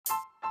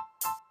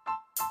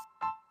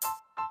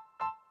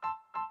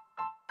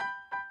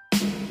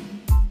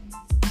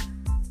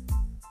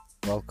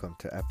welcome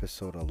to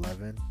episode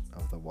 11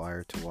 of the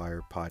Wire to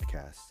Wire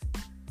podcast.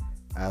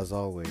 As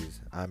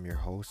always, I'm your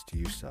host,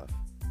 Yusuf.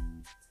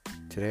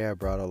 Today I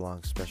brought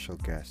along special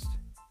guest,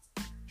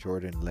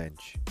 Jordan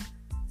Lynch.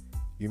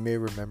 You may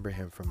remember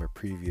him from a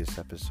previous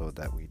episode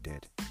that we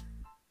did.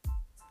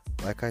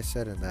 Like I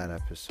said in that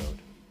episode,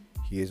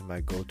 he is my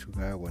go-to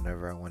guy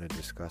whenever I want to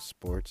discuss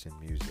sports and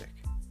music.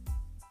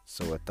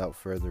 So without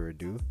further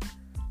ado,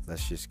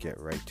 let's just get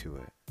right to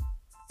it.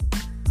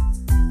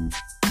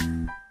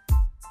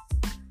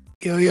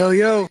 Yo.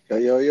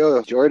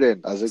 Yo,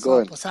 Jordan, how's it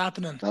going? What's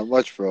happening? Not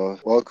much, bro.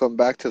 Welcome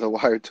back to the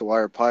Wire to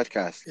Wire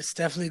podcast. It's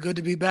definitely good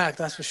to be back,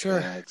 that's for sure.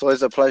 Yeah, it's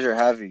always a pleasure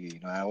having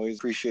you. I always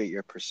appreciate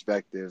your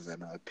perspective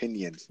and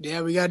opinions. Yeah,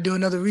 we got to do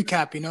another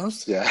recap,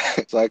 Yeah,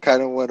 so I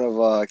kind of want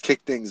to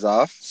kick things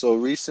off. So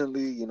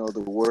recently,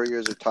 the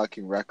Warriors are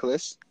talking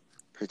reckless,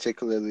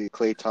 particularly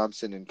Klay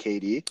Thompson and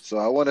KD. So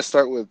I want to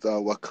start with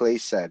what Klay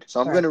said.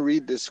 So I'm going to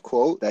read this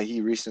quote that he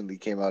recently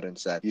came out and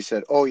said. He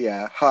said, "Oh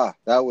yeah,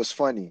 that was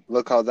funny.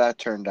 Look how that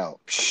turned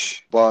out.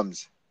 Psh,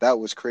 bums. That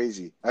was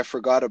crazy. I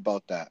forgot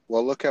about that.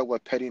 Well, look at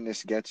what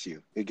pettiness gets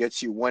you. It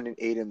gets you 1-8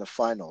 in the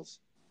finals.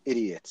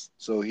 Idiots."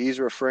 So he's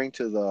referring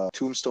to the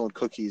tombstone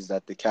cookies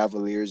that the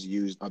Cavaliers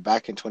used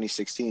back in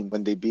 2016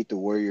 when they beat the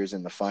Warriors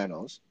in the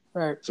finals.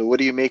 Right. So what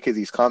do you make of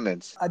these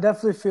comments? I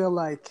definitely feel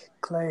like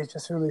Klay is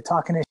just really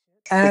talking his shit.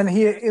 And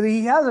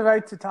he has a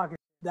right to talk.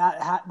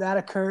 That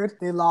occurred.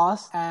 They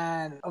lost.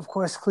 And, of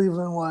course,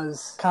 Cleveland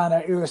was kind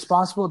of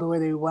irresponsible the way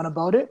they went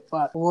about it.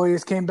 But the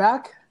Warriors came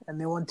back,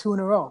 and they won 2 in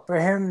a row. For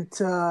him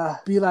to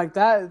be like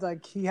that, it's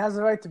like he has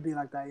a right to be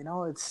like that,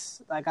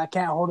 It's like I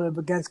can't hold it up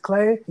against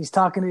Klay. He's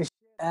talking his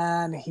shit,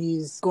 and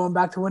he's going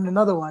back to win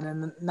another one.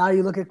 And now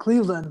you look at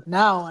Cleveland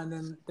now, and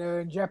then they're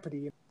in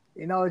jeopardy.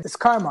 It's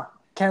karma.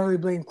 Can't really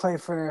blame Klay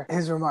for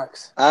his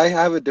remarks. I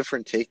have a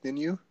different take than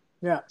you.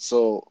 Yeah.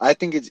 So I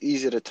think it's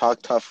easy to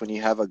talk tough when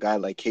you have a guy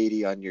like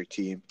KD on your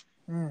team.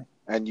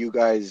 And you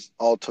guys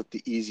all took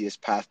the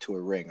easiest path to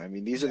a ring. I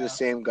mean, these are the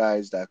same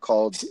guys that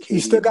called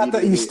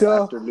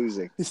KD after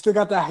losing. You still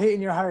got that hate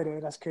in your heart, eh?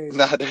 That's crazy.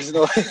 Nah, there's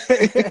no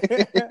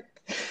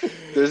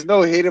there's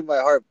no hate in my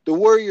heart. The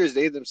Warriors,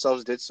 they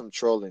themselves did some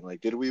trolling.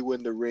 Like, did we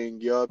win the ring?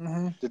 Yup.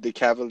 Did the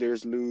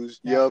Cavaliers lose?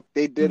 Yup.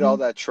 They did all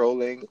that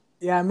trolling.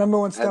 Yeah, I remember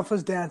when Steph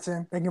was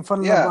dancing, making fun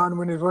of LeBron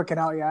when he was working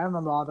out. Yeah, I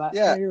remember all that.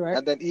 Yeah, you're right.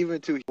 And then even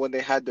when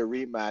they had the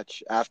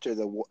rematch after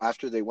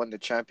they won the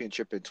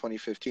championship in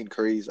 2015,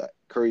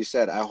 Curry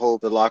said, "I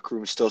hope the locker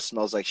room still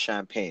smells like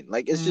champagne."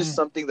 Like, it's just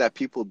something that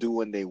people do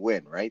when they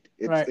win, right?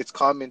 It's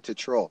common to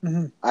troll.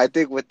 I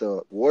think with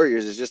the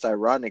Warriors, it's just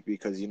ironic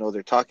because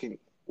they're talking.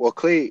 Well,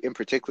 Klay in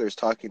particular is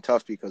talking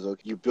tough because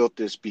you built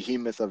this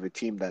behemoth of a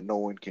team that no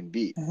one can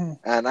beat.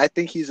 And I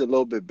think he's a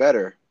little bit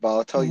better, but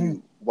I'll tell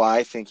you why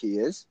I think he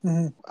is.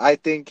 I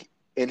think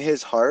in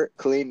his heart,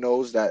 Klay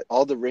knows that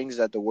all the rings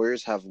that the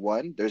Warriors have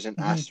won, there's an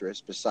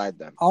asterisk beside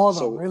them. All of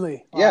them,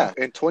 really? Wow. Yeah,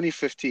 in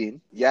 2015,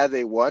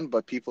 they won,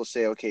 but people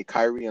say, okay,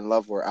 Kyrie and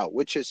Love were out,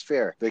 which is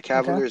fair. The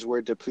Cavaliers were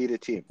a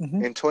depleted team.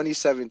 In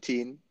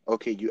 2017,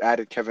 okay, you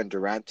added Kevin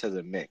Durant to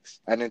the mix.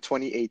 And in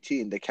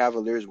 2018, the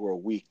Cavaliers were a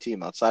weak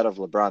team. Outside of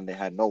LeBron, they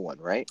had no one,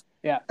 right?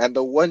 Yeah. And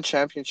the one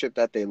championship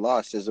that they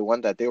lost is the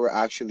one that they were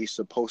actually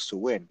supposed to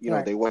win.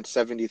 They won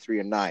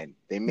 73-9.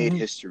 They made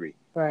history.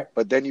 Right.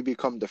 But then you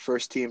become the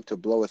first team to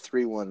blow a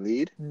 3-1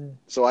 lead.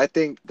 So I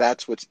think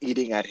that's what's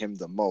eating at him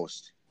the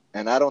most.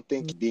 And I don't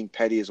think being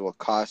petty is what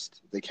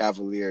cost the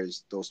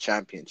Cavaliers those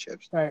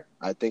championships. Right.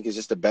 I think it's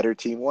just a better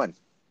team won.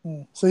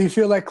 So you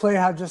feel like Klay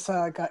had just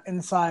got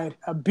inside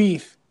a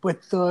beef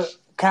with the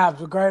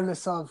Cavs,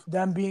 regardless of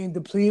them being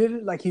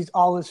depleted? Like, he's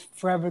always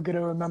forever going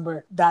to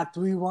remember that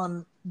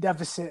 3-1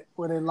 deficit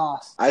where they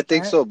lost. I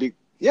think so.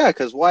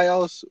 Because why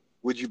else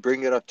would you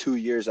bring it up 2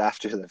 years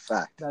after the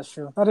fact? That's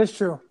true. That is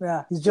true.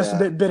 Yeah, he's just a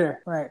bit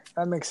bitter. Right.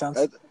 That makes sense.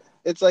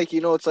 It's like,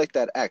 it's like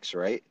that ex,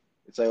 right?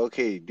 It's like,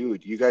 okay,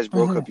 dude, you guys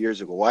broke up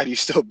years ago. Why do you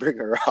still bring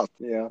her up?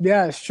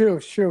 Yeah, it's true.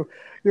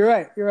 You're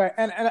right.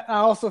 And I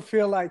also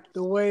feel like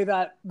the way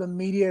that the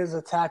media is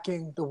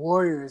attacking the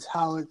Warriors,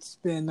 how it's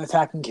been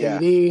attacking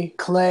KD,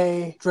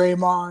 Klay,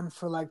 Draymond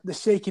for like the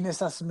shakiness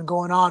that's been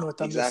going on with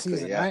them this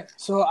season, right?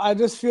 So I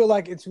just feel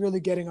like it's really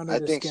getting under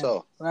their skin. I think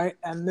so. Right?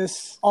 And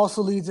this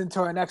also leads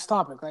into our next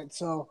topic, right?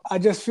 So I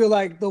just feel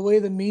like the way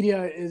the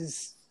media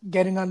is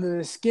getting under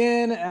their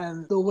skin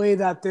and the way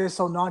that they're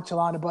so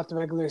nonchalant about the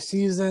regular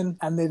season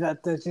and they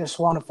just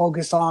want to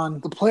focus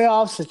on the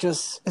playoffs,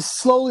 it's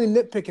slowly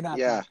nitpicking at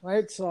them,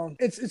 right? So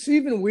it's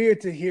even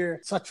weird to hear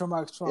such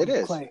remarks from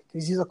Klay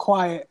because he's a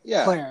quiet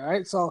player,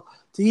 right? So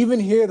to even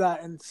hear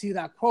that and see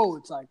that quote,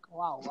 it's like,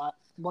 wow,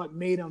 what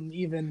made him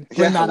even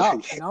bring that up,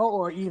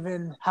 or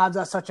even have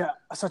that such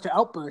an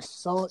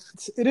outburst. So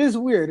it is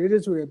weird,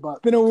 but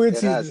it's been a weird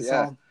season.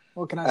 So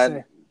what can I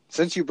say?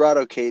 Since you brought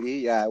up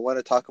KD, I want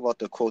to talk about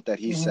the quote that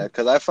he said,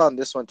 because I found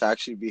this one to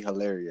actually be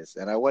hilarious,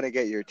 and I want to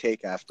get your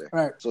take after.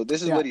 Right. So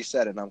this is what he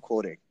said, and I'm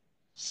quoting.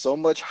 So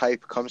much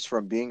hype comes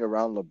from being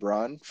around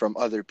LeBron from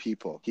other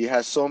people. He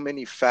has so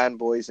many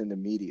fanboys in the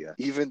media.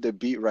 Even the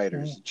beat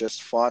writers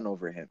just fawn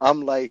over him.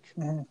 I'm like,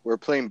 we're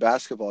playing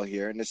basketball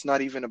here, and it's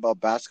not even about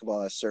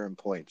basketball at certain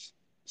points.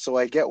 So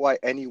I get why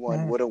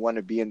anyone wouldn't want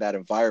to be in that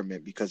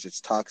environment because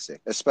it's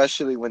toxic,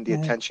 especially when the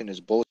attention is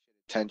bullshit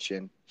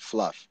attention,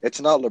 fluff. It's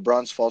not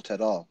LeBron's fault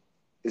at all.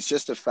 It's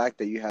just the fact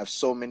that you have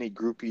so many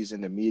groupies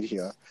in the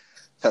media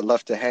that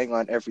love to hang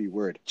on every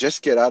word.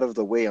 Just get out of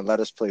the way and let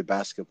us play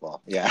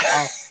basketball. Yeah.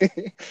 Wow.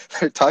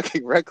 They're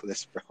talking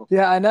reckless, bro.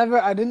 Yeah,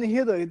 I didn't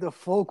hear the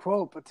full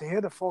quote, but to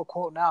hear the full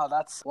quote now,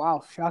 that's,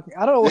 wow, shocking.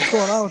 I don't know what's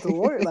going on with the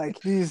Warriors. Like,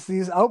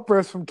 these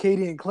outbursts from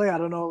KD and Klay, I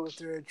don't know if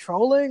they're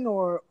trolling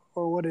or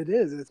what it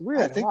is. It's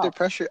weird. I think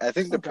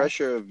the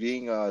pressure of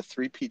being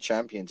three-peat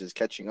champions is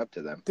catching up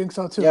to them. Think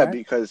so too, yeah, right?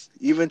 Because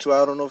even to,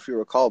 I don't know if you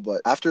recall,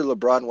 but after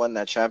LeBron won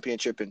that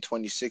championship in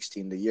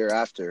 2016, the year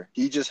after,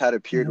 he just had a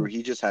period where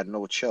he just had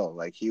no chill.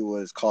 Like, he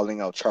was calling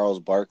out Charles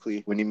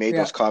Barkley when he made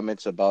those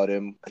comments about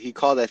him. He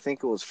called, I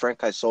think it was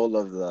Frank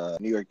Isola of the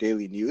New York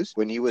Daily News,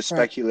 when he was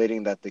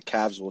speculating that the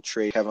Cavs will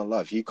trade Kevin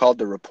Love. He called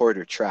the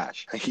reporter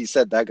trash. He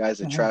said that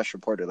guy's a trash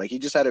reporter. Like, he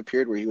just had a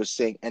period where he was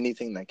saying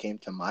anything that came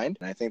to mind.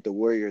 And I think the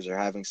Warriors are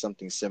having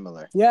something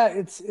similar. Yeah,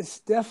 it's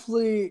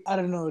definitely, I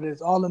don't know what it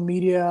is. All the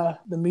media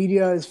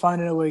is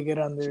finding a way to get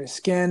under their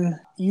skin.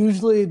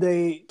 Usually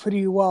they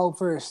pretty well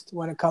versed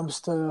when it comes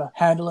to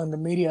handling the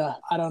media.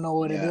 I don't know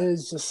what it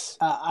is.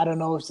 Just I don't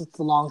know if it's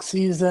the long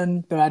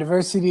season, the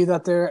adversity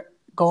that they're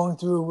going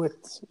through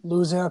with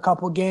losing a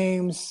couple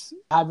games,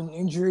 having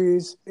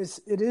injuries.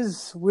 It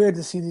is weird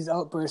to see these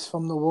outbursts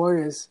from the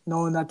Warriors,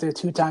 knowing that they're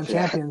two-time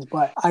champions.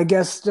 But I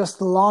guess just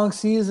the long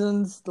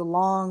seasons, the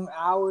long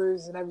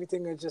hours and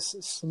everything are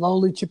just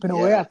slowly chipping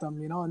away at them,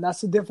 you know? And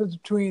that's the difference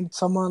between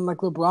someone like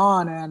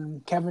LeBron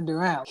and Kevin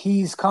Durant.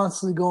 He's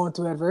constantly going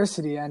through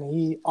adversity, and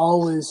he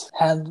always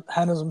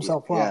handles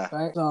himself well,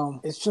 right? So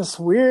it's just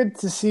weird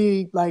to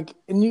see, like,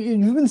 and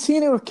you've been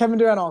seeing it with Kevin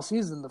Durant all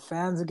season. The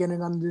fans are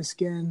getting under their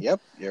skin. Yep.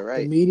 You're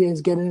right. The media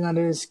is getting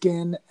under his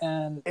skin,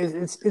 and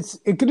it's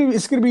going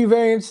to be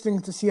very interesting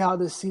to see how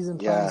this season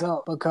plans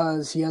out,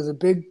 because he has a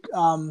big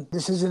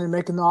decision to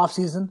make in the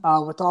offseason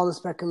with all the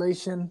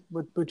speculation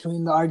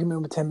between the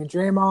argument with him and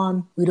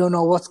Draymond. We don't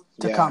know what's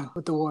to come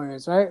with the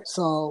Warriors, right?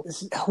 So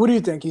what do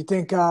you think? You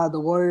think the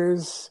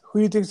Warriors, who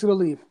do you think is going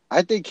to leave?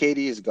 I think KD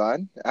is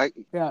gone.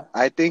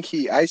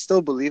 I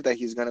still believe that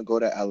he's going to go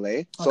to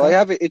LA. So I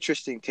have an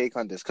interesting take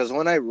on this, because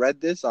when I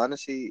read this,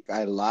 honestly,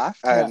 I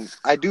laughed. And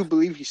I do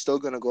believe he's still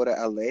going to go to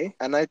LA.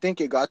 And I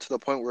think it got to the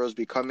point where it was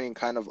becoming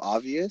kind of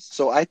obvious.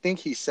 So I think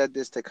he said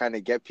this to kind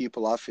of get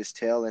people off his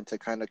tail and to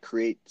kind of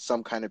create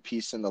some kind of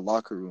peace in the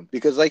locker room.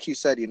 Because like you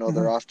said, you know,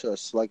 they're off to a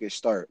sluggish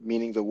start,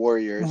 meaning the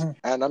Warriors.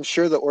 And I'm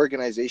sure the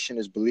organization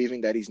is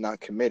believing that he's not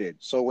committed.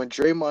 So when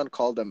Draymond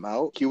called him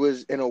out, he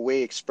was in a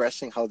way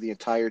expressing how the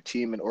entire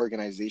team and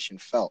organization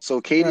felt. So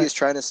KD is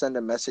trying to send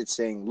a message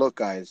saying, look,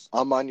 guys,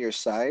 I'm on your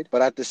side.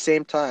 But at the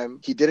same time,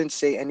 he didn't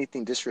say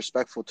anything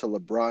disrespectful to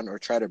LeBron or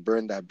try to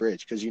burn that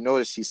bridge, because you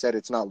notice he said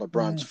it's not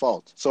LeBron's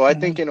fault. So I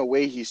think in a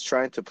way he's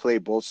trying to play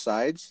both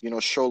sides, you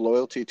know, show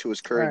loyalty to his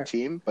current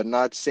team, but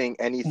not saying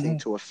anything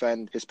to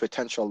offend his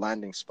potential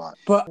landing spot.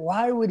 But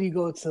why would he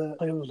go to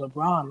play with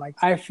LeBron? Like,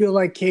 I feel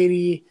like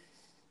KD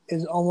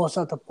is almost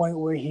at the point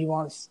where he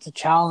wants to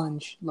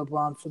challenge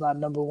LeBron for that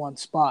number one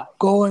spot.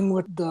 Going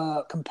with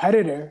the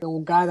competitor, the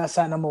guy that's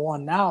at number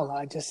one now,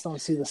 I just don't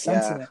see the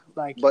sense in it.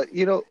 Like, but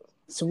you know,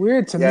 it's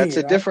weird to me. Yeah, it's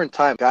a different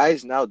time.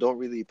 Guys now don't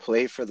really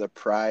play for the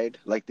pride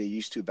like they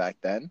used to back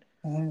then.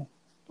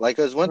 Like,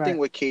 there's one thing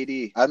with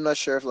KD, I'm not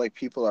sure if, like,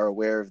 people are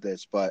aware of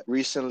this, but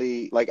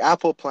recently, like,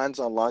 Apple plans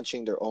on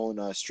launching their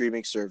own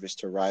streaming service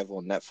to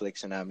rival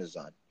Netflix and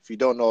Amazon. If you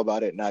don't know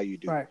about it, now you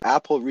do.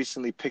 Apple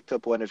recently picked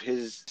up one of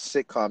his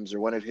sitcoms or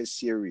one of his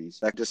series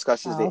that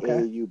discusses the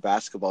AAU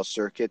basketball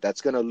circuit that's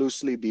going to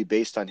loosely be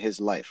based on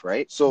his life,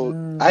 right?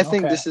 So I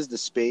think this is the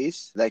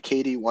space that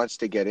KD wants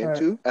to get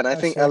into. And I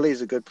think LA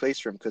is a good place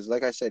for him because,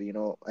 like I said, you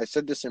know, I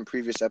said this in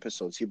previous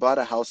episodes. He bought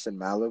a house in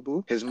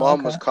Malibu. His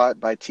mom was caught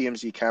by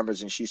TMZ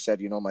cameras and she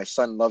said, you know, my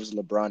son loves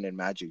LeBron and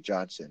Magic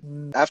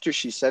Johnson. After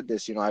she said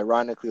this, you know,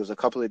 ironically, it was a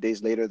couple of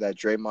days later that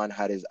Draymond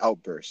had his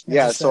outburst.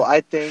 Yeah, so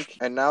I think,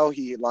 and now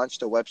he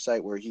launched a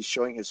website where he's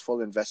showing his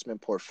full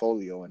investment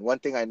portfolio. And one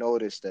thing I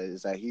noticed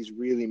is that he's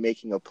really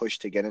making a push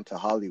to get into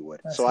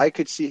Hollywood. So I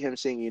could see him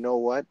saying, you know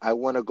what, I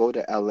want to go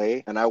to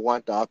LA and I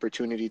want the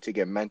opportunity to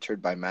get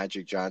mentored by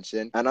Magic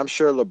Johnson. And I'm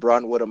sure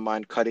LeBron wouldn't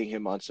mind cutting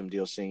him on some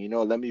deals, saying, you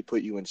know, let me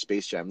put you in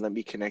Space Jam. Let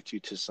me connect you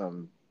to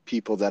some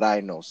people that I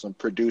know, some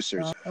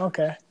producers.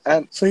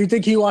 And so you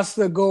think he wants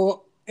to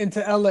go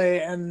into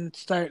LA and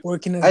start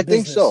working in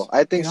business?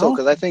 I think so,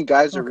 because I think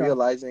guys are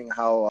realizing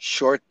how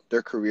short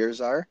their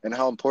careers are and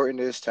how important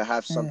it is to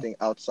have something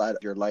outside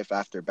of your life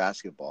after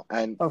basketball.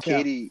 And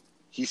KD,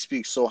 he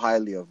speaks so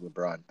highly of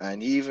LeBron.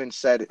 And he even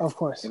said,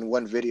 in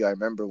one video, I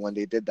remember when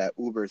they did that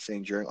Uber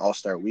thing during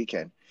All-Star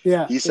Weekend,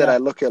 he said, I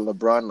look at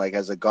LeBron like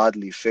as a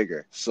godly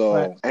figure.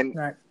 So,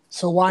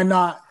 so why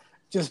not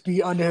just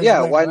be under his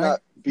Yeah, wing, why right?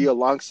 not be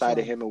alongside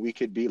of So, him and we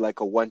could be like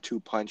a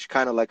 1-2 punch,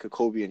 kind of like a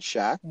Kobe and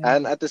Shaq.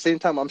 And at the same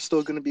time, I'm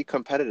still going to be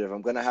competitive.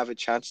 I'm going to have a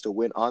chance to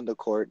win on the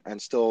court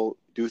and still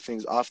do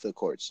things off the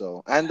court.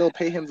 So, and they'll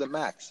pay him the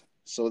max.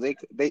 So they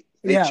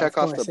yeah, of check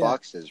off the course, yeah.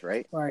 boxes,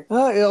 right? Right.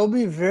 It'll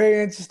be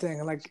very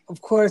interesting. Like,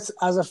 of course,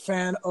 as a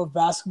fan of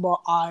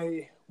basketball,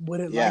 I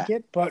wouldn't Yeah. like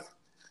it, but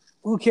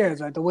who cares,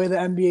 right? The way the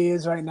NBA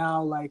is right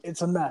now, like,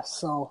 it's a mess.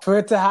 So for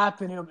it to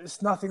happen,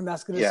 it's nothing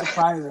that's going to Yeah.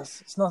 surprise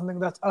us. It's nothing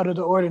that's out of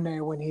the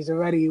ordinary when he's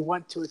already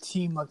went to a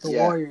team like the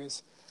Yeah.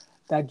 Warriors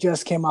that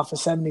just came off a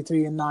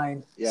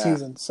 73-9 Yeah.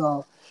 season.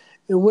 So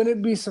it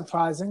wouldn't be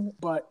surprising,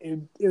 but it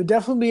would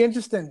definitely be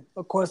interesting,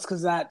 of course,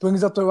 because that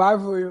brings up the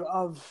rivalry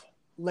of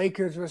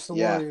Lakers versus the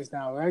Yeah. Warriors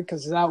now, right?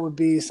 Because that would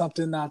be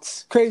something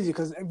that's crazy.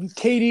 Because if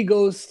KD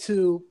goes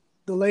to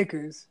the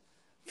Lakers,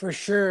 for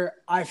sure,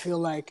 I feel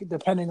like,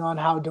 depending on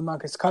how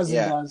DeMarcus Cousins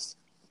Yeah. does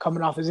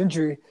coming off his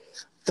injury,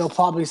 they'll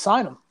probably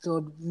sign him.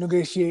 They'll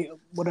negotiate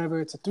whatever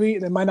it's a 3.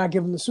 They might not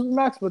give him the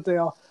supermax, but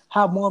they'll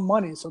have more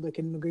money so they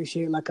can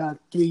negotiate like a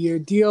 3-year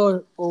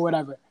deal or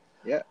whatever.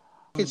 Yeah.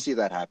 I can see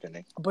that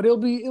happening. But it'll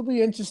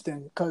be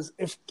interesting because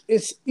if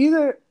it's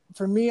either,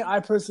 for me, I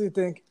personally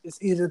think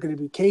it's either going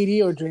to be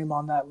KD or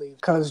Draymond that leaves,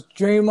 because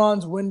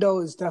Draymond's window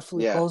is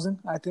definitely closing.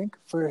 I think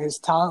for his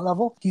talent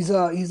level, he's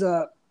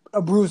a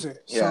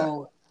bruiser,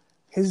 so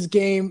his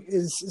game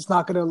is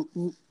not going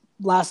to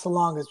last the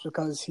longest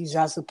because he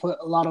has to put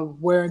a lot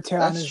of wear and tear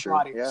on his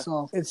body. Yeah.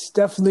 So it's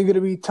definitely going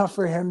to be tough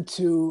for him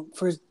to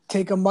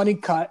take a money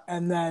cut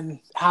and then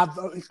have,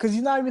 because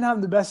he's not even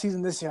having the best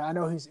season this year. I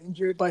know he's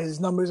injured, but his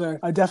numbers are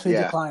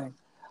definitely declining.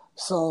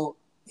 So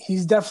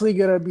he's definitely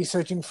going to be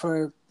searching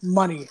for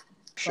money,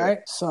 right?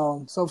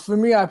 So for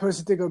me, I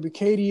personally think it'll be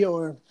KD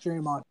or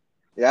Draymond.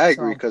 Yeah, I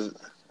agree because,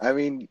 I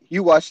mean,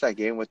 you watched that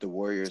game with the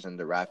Warriors and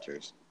the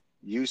Raptors.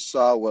 You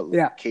saw what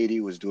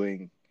KD was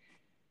doing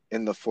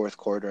in the fourth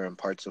quarter and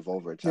parts of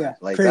overtime. Yeah,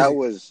 like, crazy. That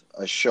was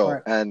a show.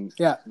 Right. And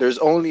there's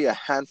only a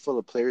handful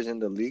of players in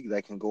the league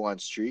that can go on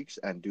streaks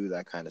and do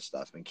that kind of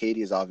stuff. And KD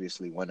is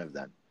obviously one of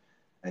them.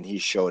 And he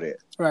showed it.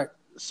 Right.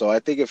 So I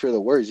think if you're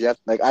the Warriors,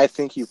 I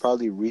think you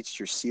probably reached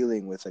your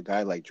ceiling with a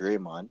guy like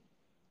Draymond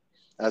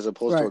as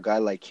opposed to a guy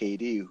like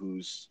KD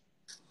who's,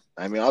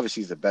 I mean,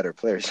 obviously he's a better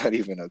player. It's not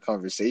even a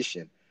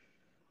conversation.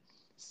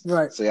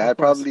 Right. So, I'd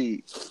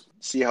probably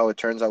see how it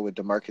turns out with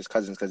DeMarcus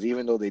Cousins, because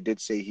even though they did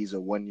say he's a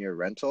 1-year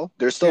rental,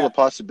 there's still a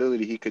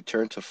possibility he could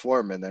turn to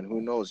form, and then who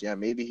knows? Yeah,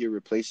 maybe he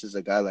replaces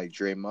a guy like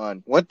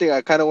Draymond. One thing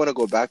I kind of want to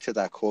go back to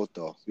that quote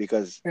though,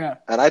 because and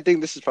I think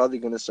this is probably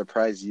going to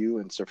surprise you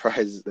and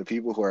surprise the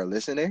people who are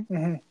listening.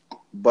 Mm-hmm.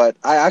 But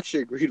I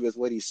actually agreed with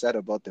what he said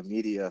about the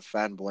media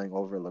fanboying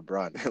over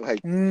LeBron.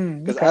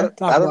 Because I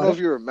don't know if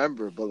you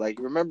remember, but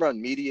remember on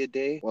media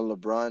day when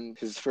LeBron,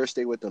 his first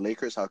day with the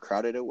Lakers, how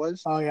crowded it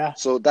was? Oh yeah.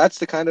 So that's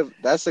the kind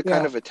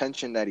of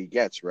attention that he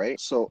gets, right?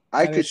 So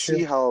I could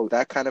see how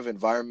that kind of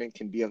environment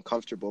can be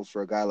uncomfortable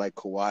for a guy like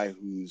Kawhi,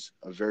 who's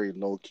a very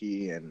low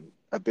key and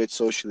a bit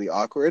socially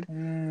awkward.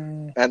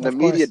 And the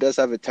media does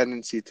have a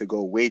tendency to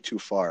go way too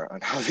far on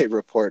how they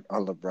report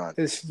on LeBron.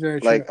 It's very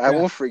true. I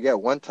won't forget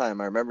one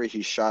time, I remember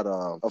he shot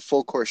a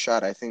full court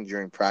shot, I think,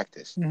 during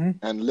practice.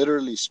 Mm-hmm. And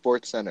literally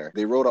SportsCenter,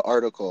 they wrote an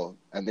article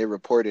and they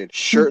reported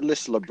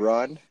shirtless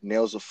LeBron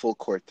nails a full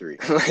court 3.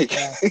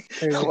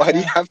 Why do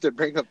you have to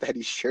bring up that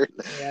he's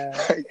shirtless? Yeah,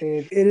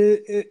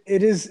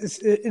 it is.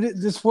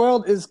 This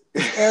world this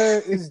era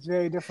is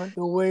very different.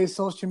 The way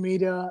social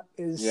media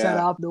is set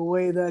up, the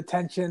way the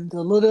attention,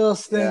 the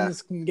littlest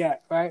things can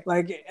get, right?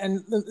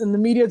 And the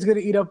media is going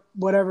to eat up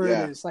whatever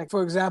it is. Like,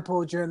 for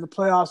example, during the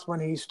playoffs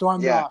when he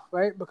stormed off,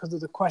 right? Because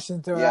of the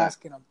questions they were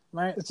asking him.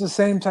 Right, it's the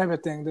same type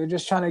of thing. They're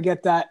just trying to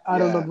get that out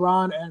of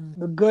LeBron, and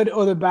the good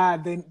or the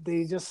bad,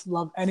 they just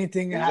love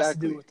anything that has to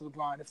do with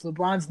LeBron. If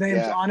LeBron's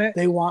name's on it,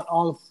 they want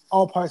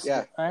all parts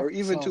of it. Right? Or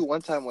even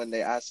one time when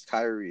they asked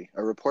Kyrie,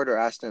 a reporter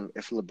asked him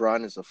if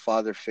LeBron is a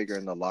father figure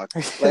in the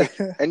locker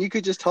room. And you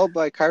could just tell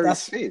by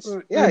Kyrie's face.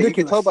 Yeah, you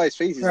could tell by his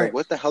face. He's like,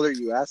 "What the hell are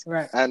you asking?"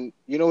 Right. And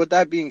with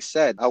that being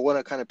said, I want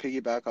to kind of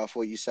piggyback off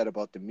what you said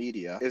about the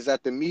media. Is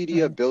that the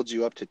media builds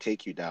you up to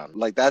take you down?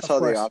 That's how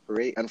they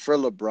operate. And for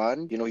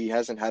LeBron, he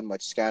hasn't had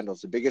much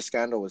scandals. The biggest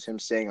scandal was him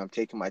saying, "I'm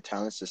taking my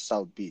talents to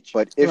South Beach."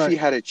 But if he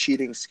had a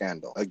cheating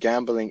scandal, a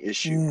gambling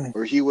issue,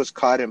 or he was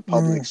caught in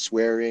public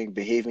swearing,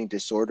 behaving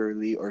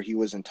disorderly, or he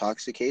was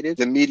intoxicated,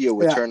 the media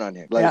would turn on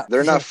him.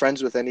 They're not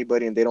friends with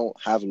anybody, and they don't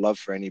have love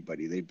for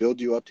anybody. They build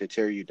you up to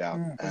tear you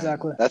down.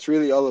 Exactly. That's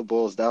really all it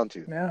boils down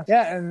to.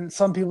 Yeah, and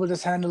some people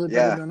just handle it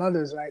better than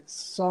others, right?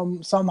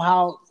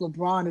 Somehow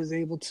LeBron is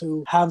able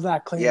to have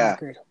that clean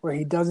record where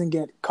he doesn't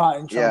get caught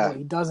in trouble.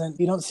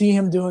 You don't see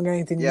him doing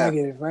anything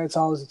negative, right? It's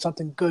always videos. It's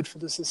something good for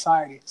the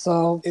society.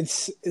 So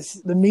it's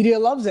the media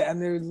loves it,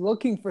 and they're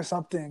looking for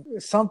something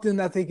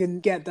that they can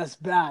get that's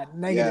bad,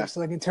 negative, so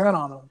they can turn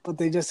on them. But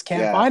they just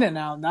can't find it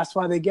now, and that's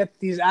why they get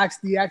these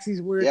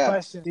these weird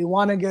questions. They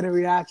want to get a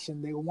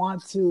reaction. They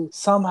want to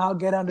somehow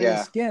get under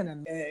his skin,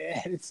 and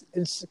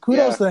it's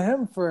kudos to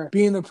him for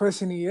being the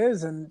person he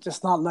is and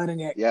just not letting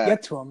it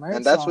get to him, right?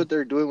 And that's what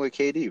they're doing with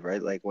KD,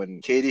 right? Like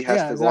when KD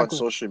has to go on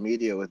social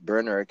media with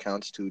burner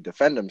accounts to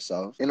defend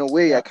himself. In a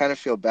way, I kind of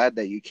feel bad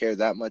that you care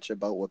that much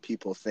about what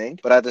people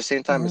think, but at the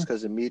same time, it's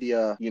because the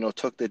media,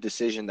 took the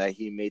decision that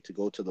he made to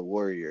go to the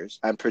Warriors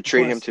and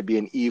portray him to be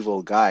an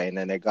evil guy, and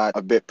then it got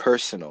a bit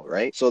personal,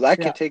 right? So that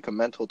can take a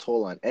mental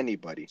toll on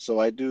anybody. So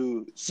I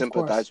do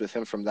sympathize with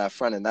him from that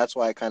front, and that's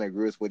why I kind of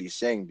agree with what he's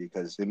saying,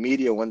 because the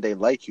media, when they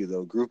like you,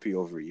 they'll groupie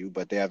over you,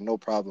 but they have no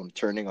problem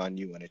turning on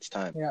you when it's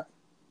time. Yeah.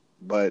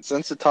 But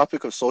since the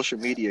topic of social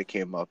media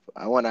came up,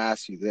 I want to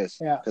ask you this.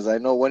 Because I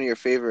know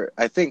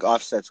I think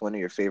Offset's one of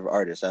your favorite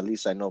artists. At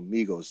least I know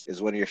Migos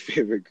is one of your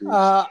favorite groups.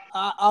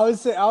 I would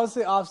say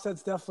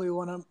Offset's definitely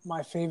one of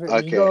my favorite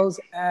Migos,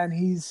 and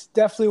he's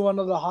definitely one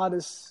of the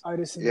hottest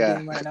artists in the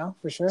game right now,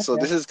 for sure. So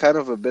this is kind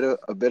of a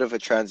bit of a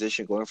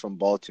transition going from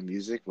ball to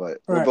music, but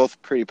we're both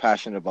pretty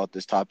passionate about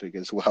this topic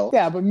as well.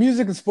 Yeah, but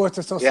music and sports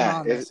are so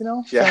synonymous,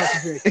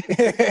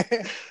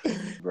 Yeah.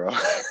 Bro.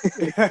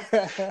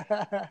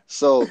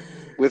 So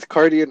with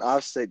Cardi and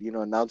Offset,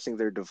 announcing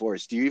their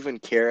divorce, do you even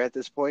care at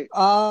this point?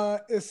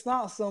 It's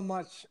not so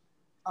much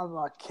of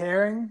a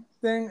caring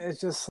thing. It's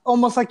just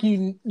almost like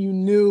you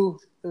knew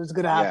it was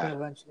going to happen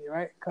eventually,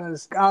 right?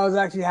 Because I was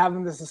actually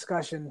having this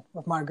discussion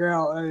with my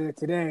girl earlier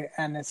today,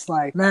 and it's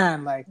like,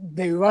 man, like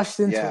they rushed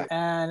into it,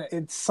 and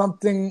it's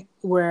something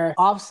where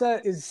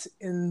Offset is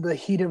in the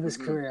heat of his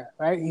career,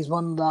 right? He's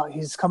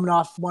coming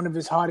off one of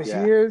his hottest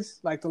years.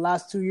 Like the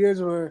last 2 years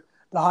were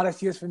the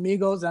hottest years for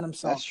Migos and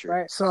himself,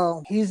 right?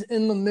 So he's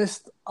in the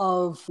midst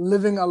of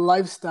living a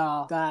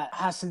lifestyle that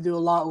has to do a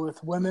lot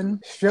with women,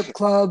 strip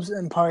clubs,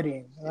 and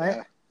partying, right?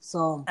 Yeah.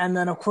 So, and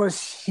then of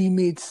course he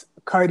meets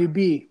Cardi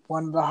B,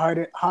 one of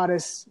the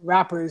hottest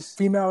rappers,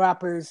 female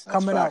rappers,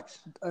 coming up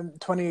in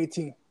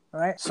 2018.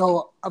 Right.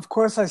 So, of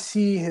course, I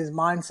see his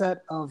mindset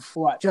of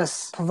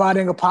just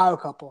providing a power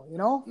couple,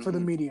 for the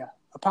media.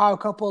 A power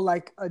couple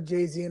like a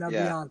Jay-Z and a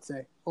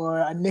Beyonce, or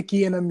a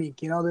Nicki and a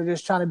Meek. They're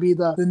just trying to be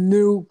the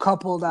new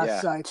couple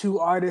that's like two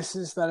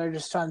artists that are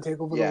just trying to take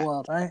over the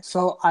world, right?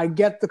 So I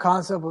get the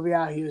concept of,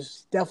 he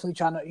was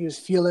definitely he was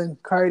feeling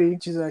Cardi.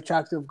 She's an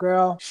attractive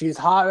girl. She's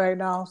hot right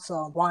now,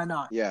 so why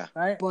not? Yeah.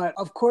 Right? But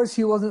of course,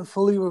 he wasn't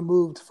fully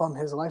removed from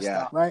his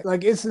lifestyle, right?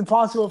 Like, it's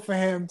impossible for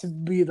him to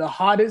be the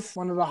hottest,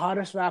 one of the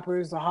hottest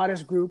rappers, the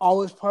hottest group,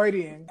 always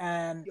partying.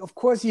 And of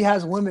course, he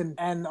has women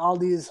and all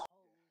these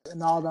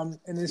and all them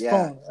in his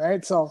phone,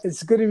 right? So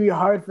it's going to be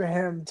hard for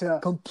him to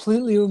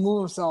completely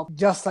remove himself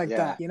just like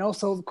that,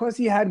 So of course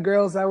he had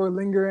girls that were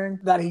lingering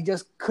that he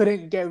just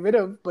couldn't get rid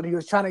of, but he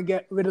was trying to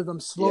get rid of them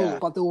slowly.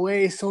 But the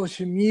way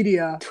social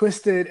media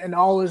twisted and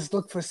always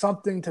looked for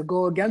something to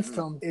go against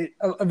him, it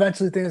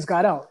eventually things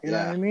got out. You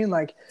know what I mean?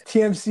 Like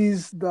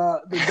TMC's the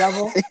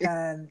devil,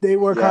 and they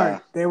work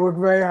hard. They work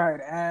very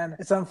hard, and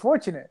it's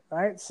unfortunate,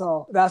 right?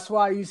 So that's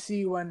why you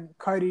see when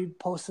Cardi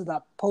posted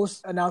that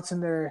post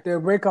announcing their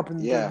breakup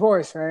and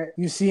divorce, right?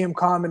 You see him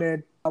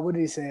commented, what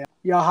did he say?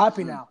 Y'all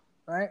happy now,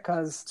 right?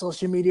 Because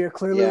social media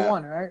clearly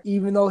won, right?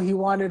 Even though he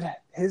wanted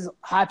his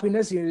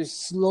happiness, he was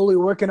slowly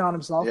working on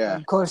himself. Yeah.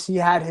 Of course, he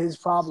had his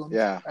problems.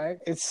 Yeah. Right.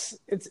 It's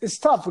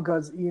tough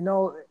because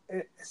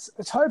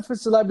it's hard for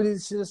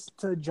celebrities just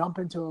to jump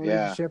into a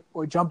relationship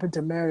or jump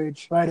into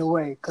marriage right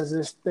away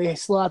because they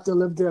still have to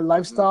live their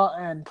lifestyle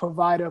and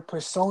provide a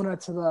persona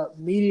to the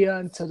media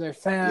and to their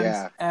fans.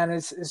 Yeah. And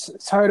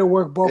it's hard to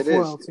work both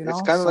worlds.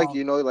 It's kind of like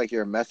like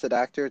you're a method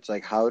actor. It's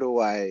like, how do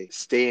I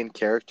stay in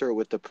character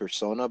with the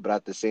persona, but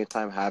at the same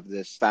time have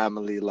this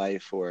family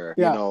life where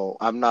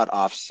I'm not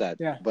Offset.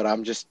 Yeah. But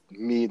I'm just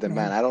me, the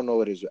man. I don't know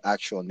what his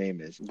actual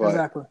name is. But,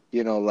 exactly.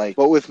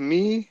 But with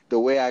me, the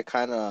way I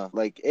kind of,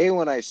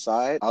 when I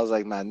saw it, I was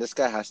like, man, this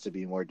guy has to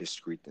be more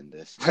discreet than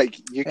this. Like,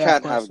 you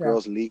can't have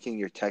girls leaking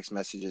your text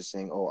messages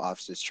saying, oh,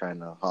 Offset's trying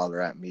to holler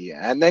at me.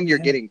 And then you're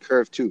getting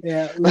curved, too.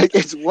 Yeah. Like,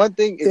 it's one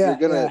thing if you're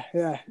going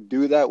to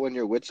do that when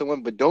you're with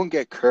someone, but don't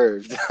get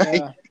curved.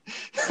 For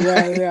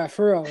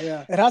real,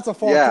 it has to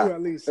fall through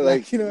at least.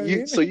 Like, you know what I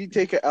mean? So you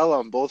take an L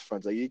on both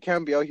fronts. Like, you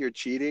can't be out here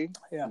cheating,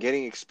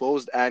 getting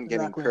exposed, and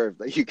getting curved.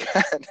 Like, you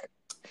can't.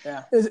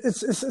 Yeah,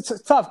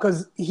 it's tough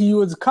because he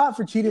was caught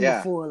for cheating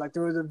before. Like,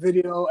 there was a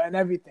video and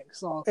everything.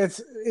 So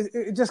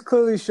it just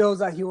clearly shows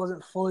that he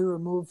wasn't fully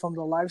removed from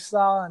the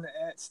lifestyle, and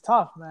it's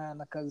tough, man,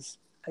 because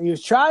he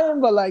was trying,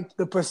 but like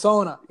the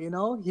persona,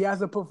 he has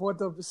to put forth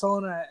the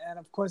persona, and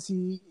of course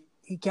he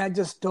can't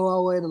just throw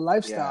away the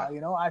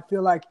lifestyle, I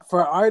feel like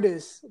for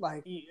artists,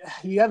 like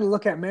you got to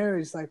look at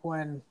marriage like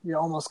when you're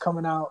almost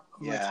coming out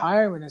of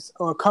retirement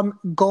or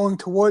going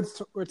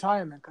towards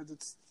retirement, because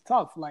it's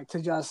tough, like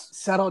to just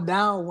settle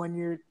down when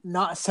you're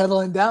not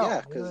settling down.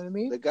 Yeah, you know what I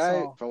mean? The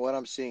guy, from what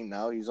I'm seeing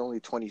now, he's only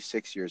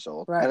 26 years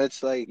old, right? And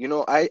it's like,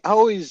 I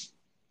always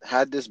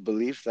had this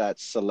belief that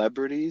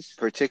celebrities,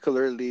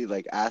 particularly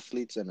like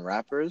athletes and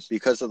rappers,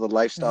 because of the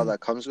lifestyle that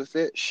comes with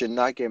it, should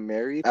not get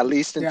married, at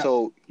least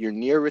until you're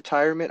near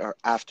retirement or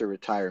after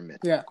retirement.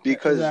 Yeah,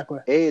 because exactly.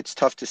 it's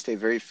tough to stay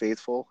very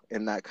faithful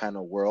in that kind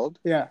of world.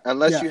 Yeah,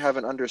 unless you have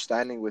an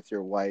understanding with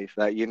your wife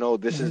that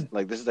this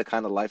is the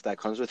kind of life that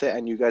comes with it,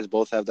 and you guys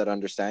both have that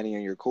understanding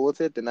and you're cool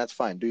with it, then that's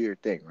fine. Do your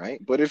thing, right?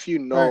 But if you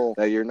know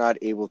that you're not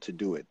able to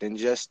do it, then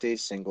just stay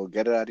single.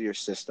 Get it out of your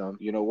system.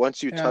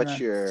 Once you touch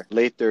your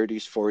late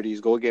 30s,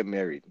 40s, go get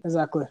married.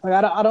 Exactly.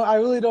 Like I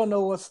really don't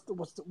know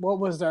what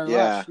was their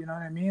rush. You know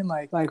what I mean?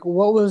 Like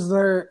what was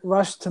their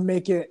rush to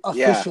make it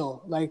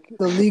official? Like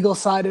the legal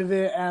side of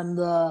it, and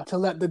to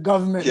let the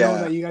government know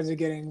that you guys are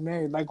getting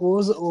married. Like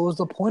what was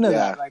the point of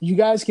that? Like you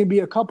guys can be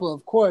a couple,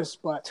 of course,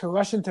 but to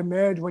rush into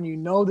marriage when you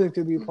know there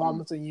could be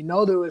problems and you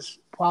know there was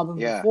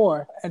problems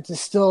before, and to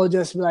still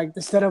just be like,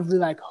 instead of be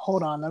like,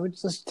 hold on, let me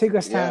just take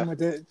us time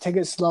with it, take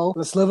it slow,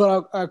 let's live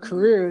out our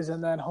careers,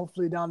 and then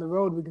hopefully down the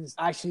road we can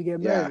actually get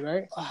married,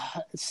 right?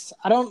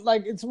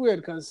 It's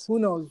weird because who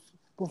knows?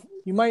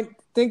 You might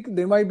think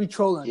they might be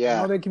trolling.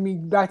 They can be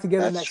back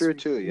together next week.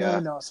 That's true too.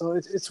 You know, so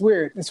it's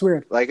weird. It's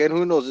weird. Like, and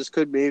who knows? This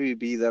could maybe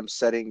be them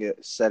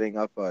setting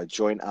up a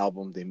joint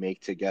album they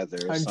make together.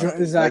 Or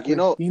exactly. Like, you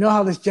know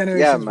how this generation.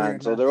 Yeah, man.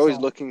 So they're always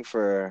looking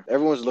for.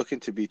 Everyone's looking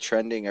to be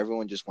trending.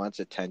 Everyone just wants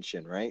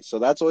attention, right? So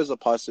that's always a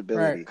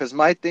possibility. Because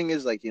my thing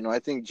is I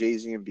think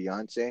Jay-Z and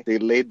Beyonce, they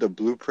laid the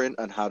blueprint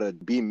on how to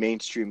be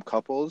mainstream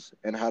couples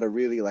and how to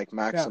really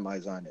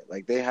maximize on it.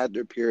 Like they had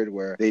their period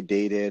where they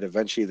dated.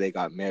 Eventually, they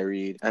got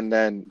married, and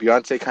then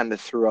Beyonce kind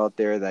of threw out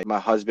there that my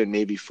husband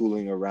may be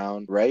fooling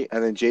around, right?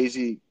 And then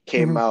Jay-Z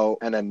came out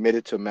and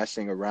admitted to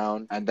messing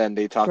around, and then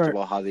they talked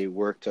about how they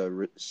work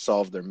to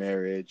solve their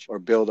marriage or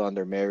build on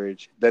their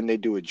marriage. Then they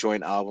do a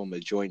joint album,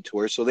 a joint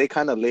tour. So they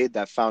kind of laid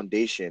that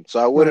foundation. So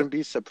I wouldn't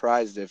be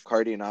surprised if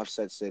Cardi and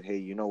Offset said, hey,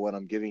 you know what,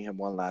 I'm giving him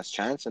one last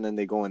chance, and then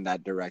they go in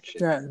that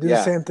direction. Do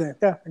the same thing.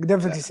 Yeah, I can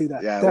definitely see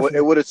that. Yeah,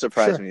 it wouldn't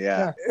surprise me.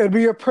 It'd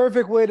be a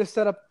perfect way to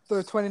set up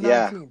for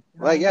 2019.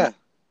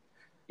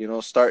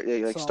 Start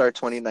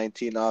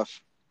 2019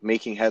 off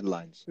making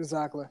headlines.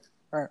 Exactly.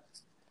 Right.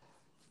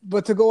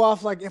 But to go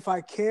off if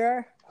I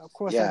care, of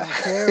course I don't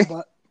care,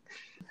 but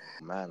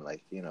man,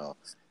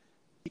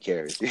 he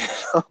cares,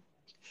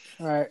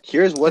 Right.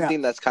 Here's one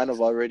thing that's kind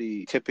of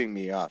already tipping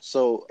me off.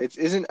 So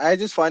I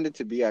just find it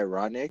to be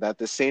ironic that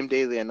the same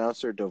day they announce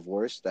their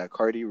divorce, that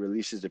Cardi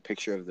releases a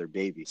picture of their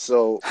baby.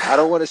 So I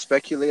don't want to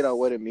speculate on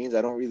what it means.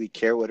 I don't really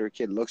care what her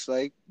kid looks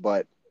like,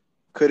 but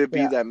could it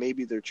be that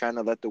maybe they're trying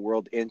to let the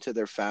world into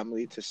their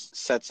family to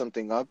set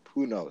something up?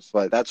 Who knows?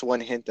 But that's one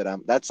hint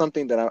that's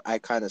something that I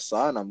kind of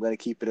saw, and I'm going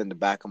to keep it in the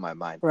back of my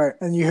mind. Right.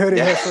 And you heard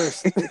it here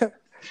first.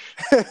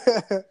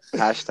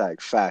 Hashtag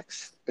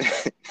facts.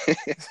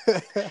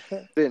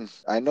 Ben,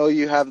 I know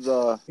you have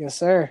Yes,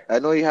 sir. I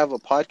know you have a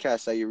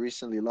podcast that you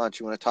recently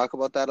launched. You want to talk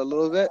about that a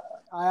little bit?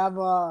 I have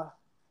a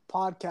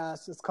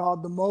podcast. It's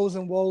called the Mo's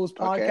and Woes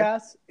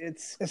Podcast. Okay.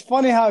 It's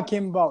funny how it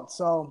came about.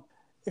 So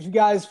if you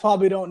guys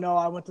probably don't know,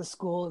 I went to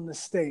school in the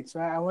States,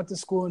 right? I went to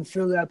school in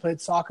Philly. I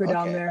played soccer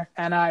down there.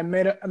 And I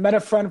met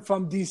a friend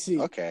from D.C.,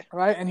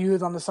 right? And he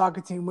was on the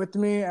soccer team with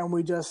me, and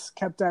we just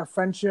kept our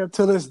friendship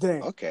to this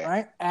day,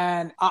 right?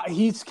 And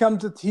he's came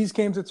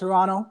to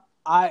Toronto.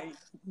 I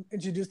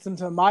introduced him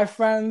to my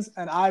friends,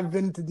 and I've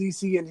been to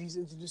D.C., and he's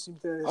introduced him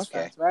to his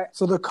friends, right?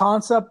 So the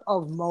concept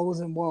of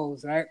Mo's and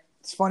Woes, right?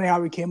 It's funny how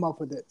we came up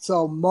with it.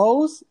 So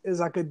Mo's is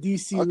like a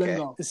DC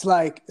lingo. It's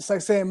like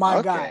saying my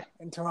guy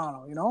in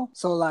Toronto,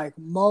 So like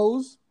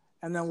Mo's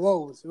and then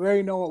Woes. We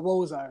already know what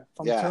Woes are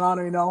from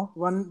Toronto,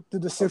 run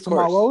through the six of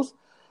my Woes.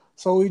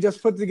 So we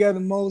just put together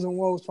Mo's and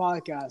Woes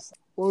podcast.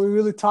 What we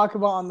really talk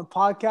about on the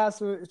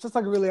podcast, it's just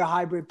really a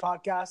hybrid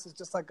podcast. It's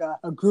just like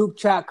a group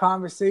chat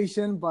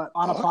conversation, but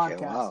on a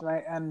podcast,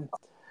 right? And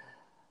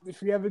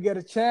if you ever get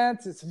a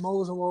chance, it's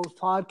Mo's and Woes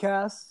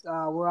podcast.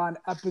 We're on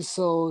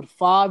episode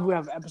 5. We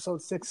have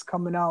episode 6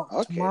 coming out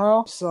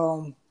tomorrow.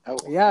 So,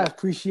 I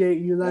appreciate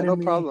you letting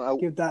me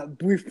give that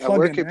brief plug.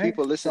 Where can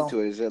people listen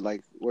to it? Is it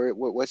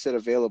what's it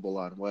available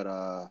on? What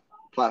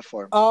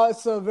platform?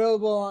 It's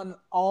available on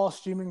all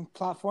streaming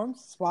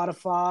platforms: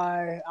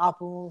 Spotify,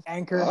 Apple,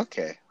 Anchor.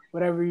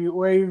 Wherever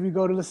you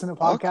go to listen to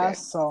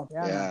podcasts. So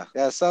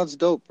it sounds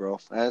dope, bro.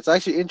 And it's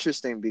actually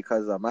interesting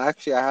because I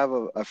have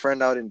a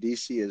friend out in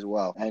DC as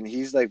well, and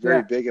he's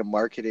very big in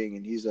marketing,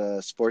 and he's a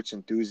sports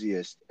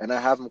enthusiast, and I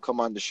have him come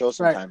on the show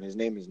sometime. His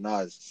name is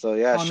Naz. So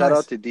shout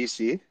out to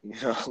DC.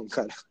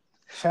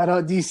 Shout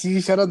out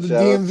DC. Shout out the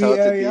DMV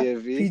area.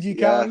 PG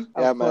County.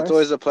 Yeah, man. It's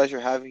always a pleasure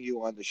having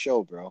you on the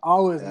show, bro.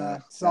 Always,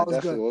 man. It's always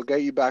definitely. good. We'll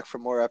get you back for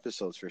more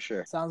episodes for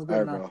sure. Sounds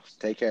good, man. Bro.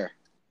 Take care.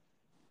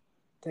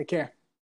 Take care.